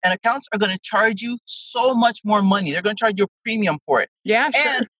that. And accountants are going to charge you so much more money. They're going to charge you a premium for it. yeah,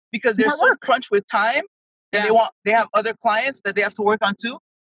 sure. And because It's they're more so work. crunched with time and Yeah, they have other clients that they have to work on too,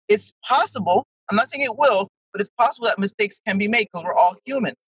 it's possible, I'm not saying it will, but it's possible that mistakes can be made because we're all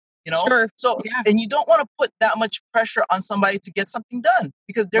human, you know? sure. So, Yeah, and you don't want to put that much pressure on somebody to get something done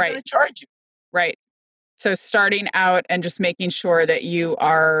because they're going right, to charge you. right. So starting out and just making sure that you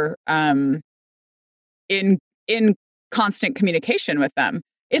are in in constant communication with them.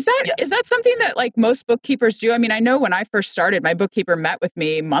 Is Yes. that something that like most bookkeepers do? I mean, I know when I first started, my bookkeeper met with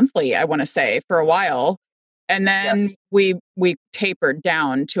me monthly, I want to say, for a while. And then Yes. we tapered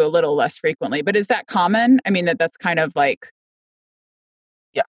down to a little less frequently. But is that common? I mean, that's kind of like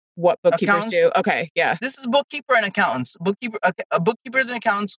Yeah. what bookkeepers Accountants. do. Okay, yeah. This is bookkeeper and accountants. Bookkeepers and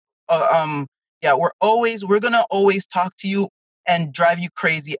accountants. Yeah, we're gonna always talk to you and drive you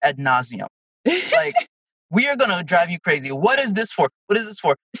crazy ad nauseum. Like, we are gonna drive you crazy. What is this for? What is this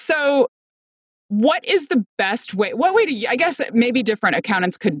for? So what is the best way? What way do you, I guess maybe different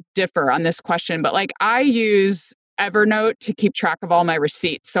accountants could differ on this question, but like I use Evernote to keep track of all my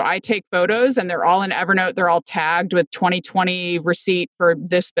receipts. So I take photos and they're all in Evernote. They're all tagged with 2020 receipt for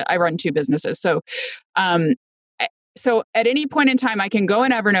this. I run two businesses. Um, eh, so at any point in time, I can go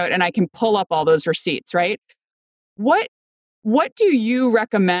in Evernote and I can pull up all those receipts, right? What what do you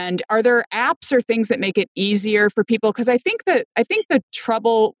recommend? Are there apps or things that make it easier for people? Because I think the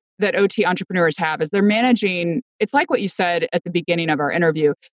trouble that OT entrepreneurs have is they're managing, it's like what you said at the beginning of our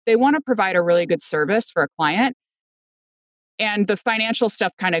interview. They want to provide a really good service for a client, and the financial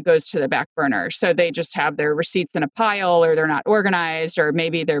stuff kind of goes to the back burner. So they just have their receipts in a pile, or they're not organized, or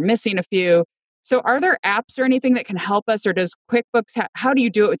maybe they're missing a few. So are there apps or anything that can help us, or does QuickBooks how do you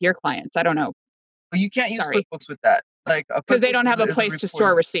do it with your clients? I don't know. But you can't use Sorry. QuickBooks with that. Like, Because they QuickBooks don't have a is a place to store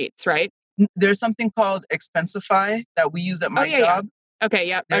reporting. receipts, right? There's something called Expensify that we use at Oh, my yeah. job. Okay,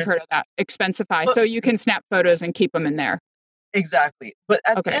 yep, I've heard There's of that. Expensify. but So you can snap photos and keep them in there. exactly. But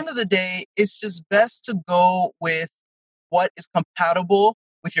at the Okay, end of the day, it's just best to go with what is compatible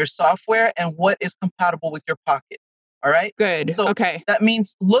with your software and what is compatible with your pocket. All right. good. So Okay, that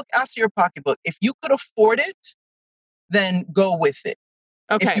means look after your pocketbook. If you could afford it, then go with it.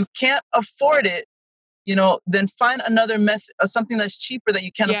 If okay. you can't afford it, then find another method, something that's cheaper that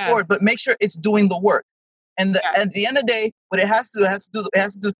you can Yeah, afford, but make sure it's doing the work. And yeah. at the end of the day, what it has to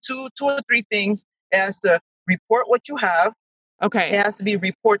do two or three things. It has to report what you have. Okay, It has to be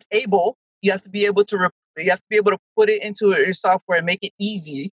report able. You have to be able to put it into your software and make it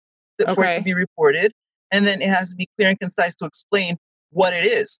easy for it to okay. be reported. And then it has to be clear and concise to explain what it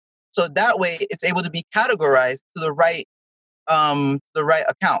is. So that way it's able to be categorized to the right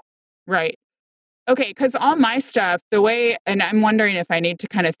account. Right. Okay, because all my stuff, the way, and I'm wondering if I need to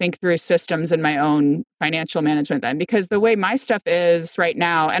kind of think through systems in my own financial management then, because the way my stuff is right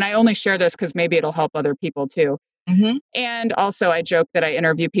now, and I only share this because maybe it'll help other people too. Mm-hmm. And also, I joke that I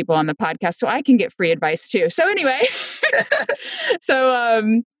interview people on the podcast so I can get free advice too. So, anyway,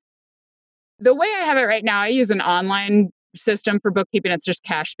 so the way I have it right now, I use an online system for bookkeeping. It's just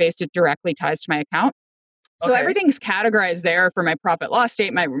cash based, it directly ties to my account. So Okay. everything's categorized there for my profit loss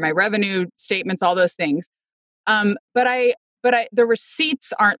statement, my revenue statements, all those things. But the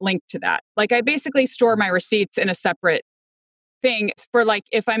receipts aren't linked to that. Like I basically store my receipts in a separate thing for like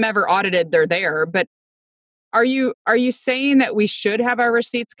if I'm ever audited, they're there. But are you saying that we should have our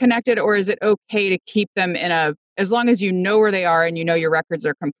receipts connected, or is it okay to keep them in a as long as you know where they are and you know your records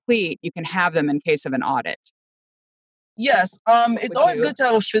are complete, you can have them in case of an audit? Yes. It's Would always you? good to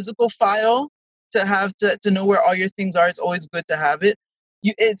have a physical file to have to know where all your things are. It's always good to have it.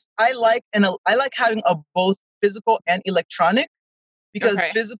 I like having a both physical and electronic because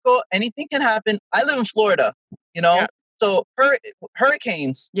Okay. physical, anything can happen. I live in Florida, you know, Yep. so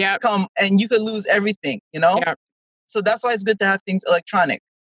hurricanes Yep. come and you could lose everything, you know. Yep. So that's why it's good to have things electronic.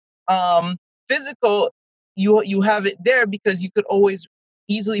 Um, Physical, you have it there because you could always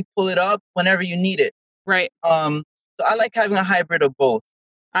easily pull it up whenever you need it. Right. So I like having a hybrid of both.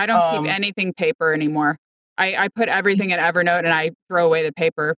 I don't keep Um, anything paper anymore. I put everything in Evernote and I throw away the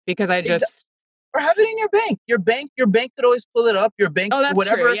paper because I exa- just, or have it in your bank. Your bank could always pull it up. Your bank, oh, that's true.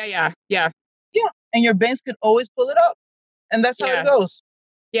 whatever, Yeah. Yeah. Yeah. yeah, and your banks could always pull it up, and that's how it Yeah. goes.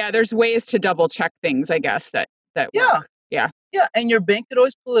 Yeah. There's ways to double check things, I guess, that work. Yeah, Yeah. yeah, and your bank could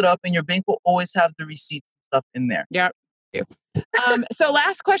always pull it up, and your bank will always have the receipts and stuff in there. Yeah. So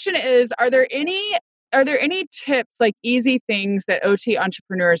last question is, are there any tips, like easy things that OT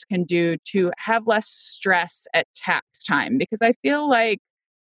entrepreneurs can do to have less stress at tax time? Because I feel like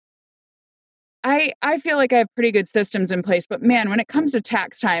I have pretty good systems in place, but man, when it comes to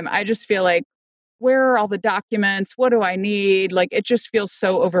tax time, I just feel like where are all the documents? What do I need? Like it just feels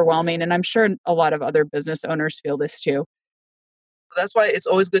so overwhelming, and I'm sure a lot of other business owners feel this too. So that's why it's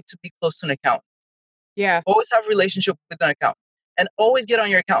always good to be close to an accountant. Yeah. Always have a relationship with an accountant, and always get on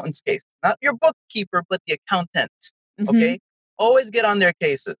your accountant's case. Not your bookkeeper, but the accountant. Hmm. Okay, always get on their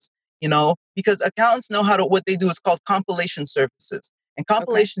cases. You know, because accountants know how to. What they do is called compilation services, and Okay.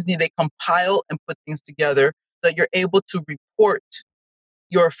 compilations mean they compile and put things together so that you're able to report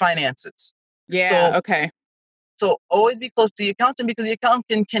your finances. Yeah. So Okay. so always be close to the accountant because the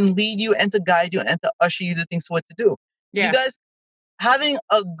accountant can lead you and to guide you and to usher you to things what to do. You Yeah. guys having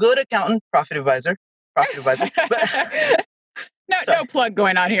a good accountant, profit advisor, but No, sorry, no plug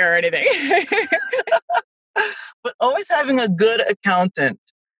going on here or anything. but always having a good accountant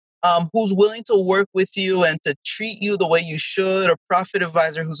who's willing to work with you and to treat you the way you should, a profit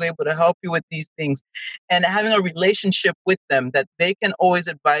advisor who's able to help you with these things, and having a relationship with them that they can always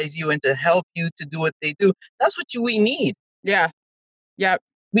advise you and to help you to do what they do. That's what we need. Yeah. Yep.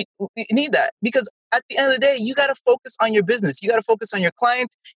 We need that because at the end of the day, you got to focus on your business. You got to focus on your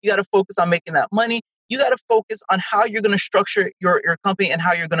clients. You got to focus on making that money. You got to focus on how you're going to structure your company and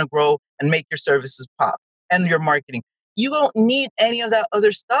how you're going to grow and make your services pop and your marketing. You don't need any of that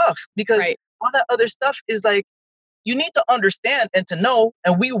other stuff because Right. all that other stuff is like you need to understand and to know.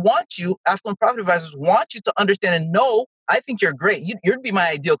 And we want you, Affluent Profit Advisors, want you to understand and know. I think you're great. You'd be my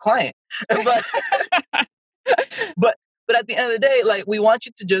ideal client, but but but at the end of the day, like we want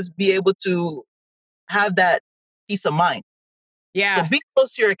you to just be able to have that peace of mind. So Yeah. be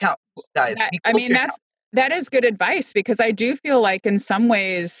close to your accountants, guys. That Be I close to mean, your that's accountants. that is good advice because I do feel like in some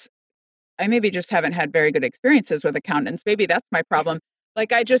ways I maybe just haven't had very good experiences with accountants. Maybe that's my problem.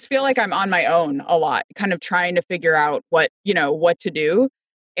 Like I just feel like I'm on my own a lot, kind of trying to figure out what to do.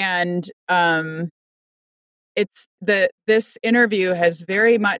 And it's this interview has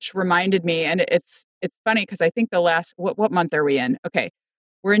very much reminded me, and it's funny because I think the last what month are we in? Okay.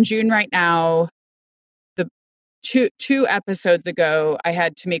 We're in June right now. The two episodes ago, I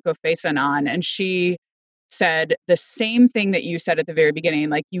had Tamiko Faison on, and she said the same thing that you said at the very beginning.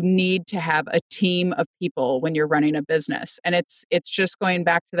 Like you need to have a team of people when you're running a business, and it's just going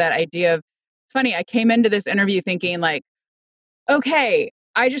back to that idea of. It's funny. I came into this interview thinking like, okay,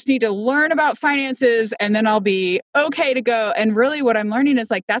 I just need to learn about finances, and then I'll be okay to go. And really, what I'm learning is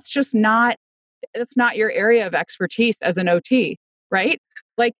like that's not your area of expertise as an OT, right?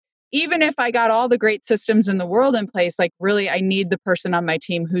 Like, even if I got all the great systems in the world in place, like, really, I need the person on my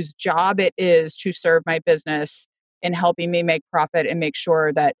team whose job it is to serve my business in helping me make profit and make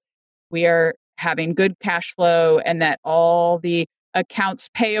sure that we are having good cash flow and that all the accounts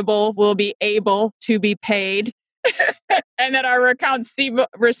payable will be able to be paid. and that our accounts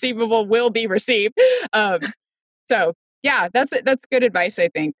receivable will be received. So yeah, that's good advice, I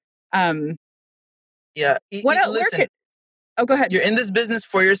think. Yeah. Where Listen, could, oh, go ahead. you're in this business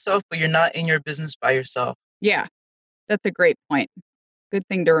for yourself, but you're not in your business by yourself. Yeah, that's a great point. Good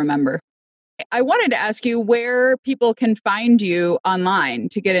thing to remember. I wanted to ask you where people can find you online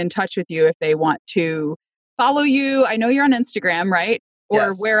to get in touch with you if they want to follow you. I know you're on Instagram, right? Or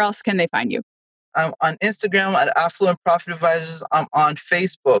Yes. where else can they find you? I'm on Instagram at Affluent Profit Advisors. I'm on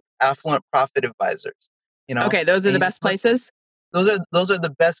Facebook, Affluent Profit Advisors. Okay, those are And the you best just look, places. those are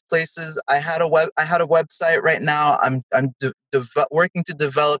the best places. I had a website. Right now I'm working to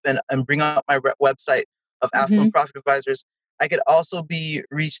develop and bring up my website of Mm-hmm. Affluent Profit Advisors. I could also be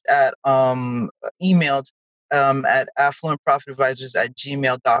reached at emailed at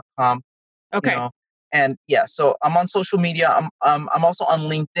affluentprofitadvisors@gmail.com. Okay. And yeah, so I'm on social media. I'm also on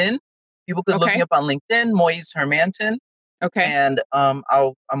LinkedIn. People could look me Okay. up on LinkedIn, Moise Hermanton. Okay. And I'm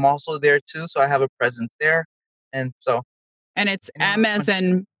also there too, so I have a presence there. And so And it's M anyone, as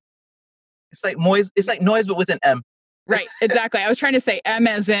in, it's like Moise, it's like noise but with an M. right, exactly. I was trying to say M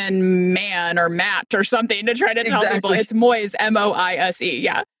as in man or Matt or something to try to tell people Exactly. it's Moise, Moise. Yeah.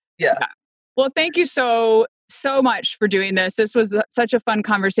 Yeah. Yeah. Well, thank you so much for doing this. This was such a fun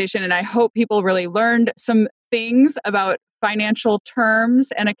conversation, and I hope people really learned some things about financial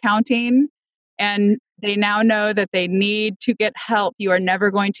terms and accounting. And they now know that they need to get help. You are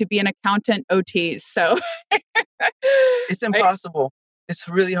never going to be an accountant, OTs. So, It's I- impossible. It's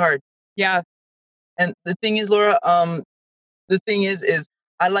really hard. yeah, And the thing is, Laura, the thing is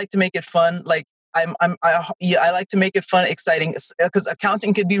I like to make it fun. Like I like to make it fun, exciting, because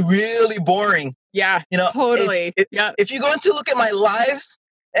accounting could be really boring. yeah, If, totally. if Yeah, if you go into look at my lives,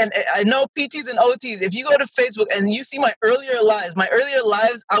 and I know PTs and OTs, if you go to Facebook and you see my earlier lives,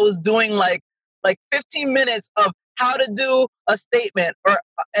 I was doing like 15 minutes of how to do a statement or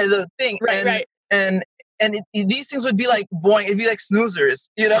as a thing, right, right. and these things would be like boring. It'd be like snoozers.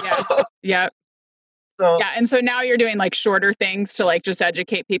 Yeah, yeah. So Yeah. And so now you're doing like shorter things to like just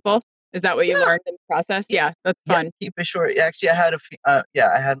educate people. Is that what you yeah, learned in the process? Yeah, that's yeah. fun. Keep it short. Actually,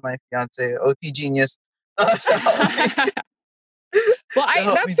 I had my fiance, OT genius, to Well,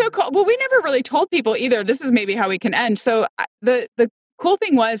 help that's me so do. cool. Well, we never really told people either. This is maybe how we can end. So the cool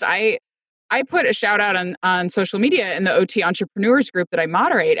thing was I put a shout out on social media in the OT entrepreneurs group that I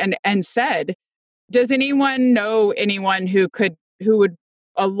moderate and said, does anyone know anyone who would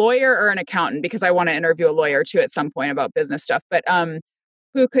a lawyer or an accountant, because I want to interview a lawyer too at some point about business stuff, but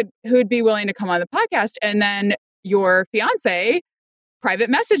who'd be willing to come on the podcast? And then your fiance private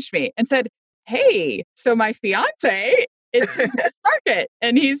messaged me and said, "Hey, so my fiance, it's his niche market,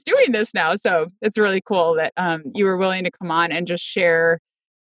 and he's doing this now." So it's really cool that you were willing to come on and just share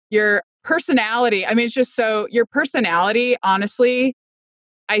your personality. I mean, it's just so your personality. Honestly,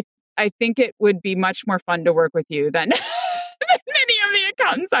 I I think it would be much more fun to work with you than than many of the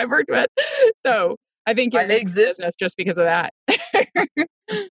accountants I've worked with. So I think I you're going to exist. business just because of that.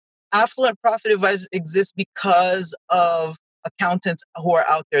 Affluent Profit Advisors exist because of accountants who are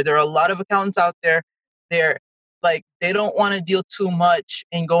out there. There are a lot of accountants out there. They're like they don't want to deal too much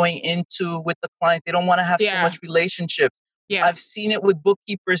in going into with the client. They don't want to have so Yeah, much relationship. yeah, I've seen it with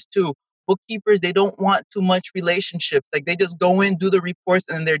bookkeepers too. Bookkeepers, they don't want too much relationships. Like they just go in, do the reports,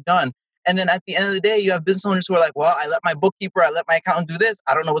 and then they're done. And then at the end of the day, you have business owners who are like, "Well, I let my bookkeeper, I let my accountant do this.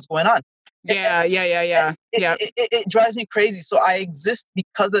 I don't know what's going on." yeah, yeah, yeah, yeah, yeah, It drives me crazy. So I exist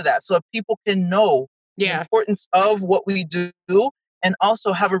because of that. So if people can know the yeah, importance of what we do and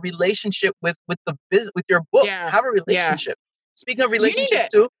also have a relationship with the business, with your books, yeah, have a yeah. relationship. Speaking of You need relationships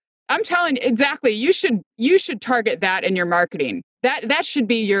to. too, I'm telling you exactly. You should target that in your marketing. That should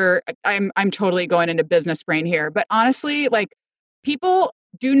be your. I'm totally going into business brain here, but honestly, like people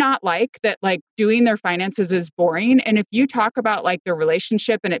do not like that. Like doing their finances is boring, and if you talk about like the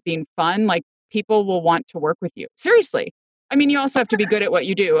relationship and it being fun, like people will want to work with you. Seriously. I mean, you also have to be good at what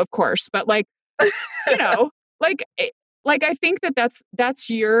you do, of course, but like you know, like like I think that that's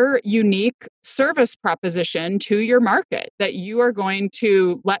your unique service proposition to your market, that you are going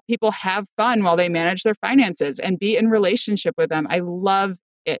to let people have fun while they manage their finances and be in relationship with them. I love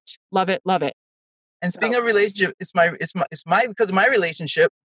it. Love it, love it. and So, speaking of relationship, it's my because of my relationship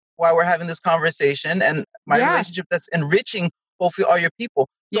while we're having this conversation and my yeah. relationship that's enriching hopefully all your people.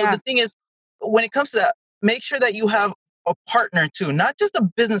 So Yeah. the thing is, when it comes to that, make sure that you have a partner too, not just a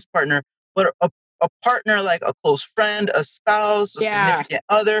business partner, but a partner like a close friend, a spouse, a Yeah. significant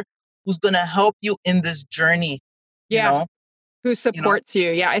other who's going to help you in this journey. You Yeah. know, Who you know, supports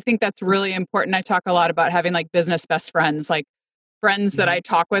you. Yeah, I think that's really important. I talk a lot about having like business best friends. Like friends that I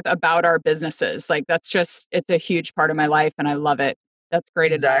talk with about our businesses. Like it's a huge part of my life and I love it. That's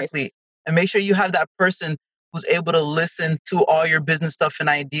great Exactly. advice. And make sure you have that person who's able to listen to all your business stuff and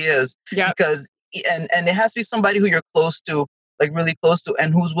ideas. Yeah. Because and it has to be somebody who you're close to, like really close to,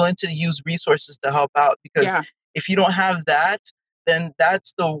 and who's willing to use resources to help out. Because if you don't have that, then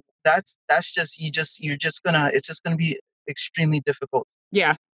that's just it's just gonna be extremely difficult.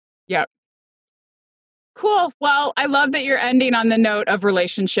 Yeah. Yeah. Cool. Well, I love that you're ending on the note of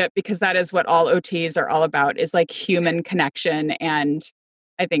relationship because that is what all OTs are all about is like human connection. And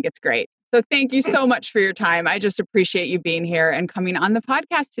I think it's great. So thank you so much for your time. I just appreciate you being here and coming on the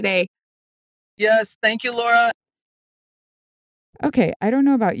podcast today. Yes. Thank you, Laura. Okay. I don't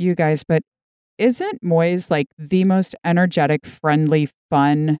know about you guys, but isn't Moise like the most energetic, friendly,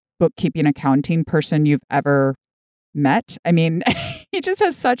 fun bookkeeping accounting person you've ever met? I mean, he just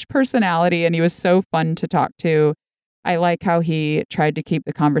has such personality and he was so fun to talk to. I like how he tried to keep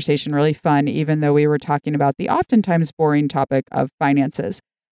the conversation really fun, even though we were talking about the oftentimes boring topic of finances.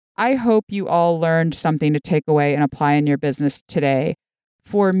 I hope you all learned something to take away and apply in your business today.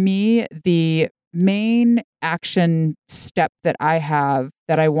 For me, the main action step that I have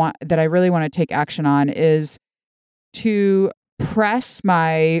that I really want to take action on is to press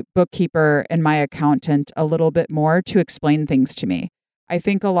my bookkeeper and my accountant a little bit more to explain things to me. I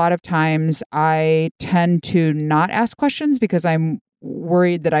think a lot of times I tend to not ask questions because I'm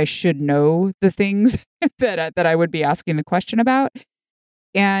worried that I should know the things that I would be asking the question about.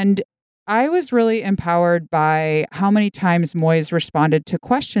 And I was really empowered by how many times Moise responded to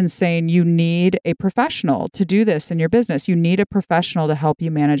questions saying, you need a professional to do this in your business. You need a professional to help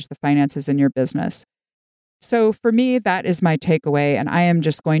you manage the finances in your business. So for me, that is my takeaway. And I am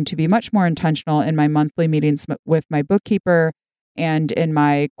just going to be much more intentional in my monthly meetings with my bookkeeper and in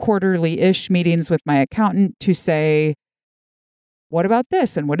my quarterly-ish meetings with my accountant to say, what about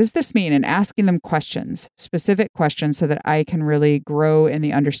this? And what does this mean? And asking them questions, specific questions, so that I can really grow in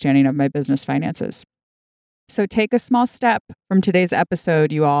the understanding of my business finances. So take a small step from today's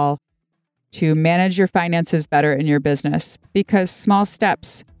episode, you all, to manage your finances better in your business, because small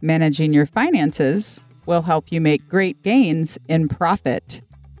steps managing your finances will help you make great gains in profit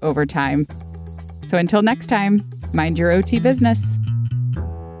over time. So until next time, mind your OT business.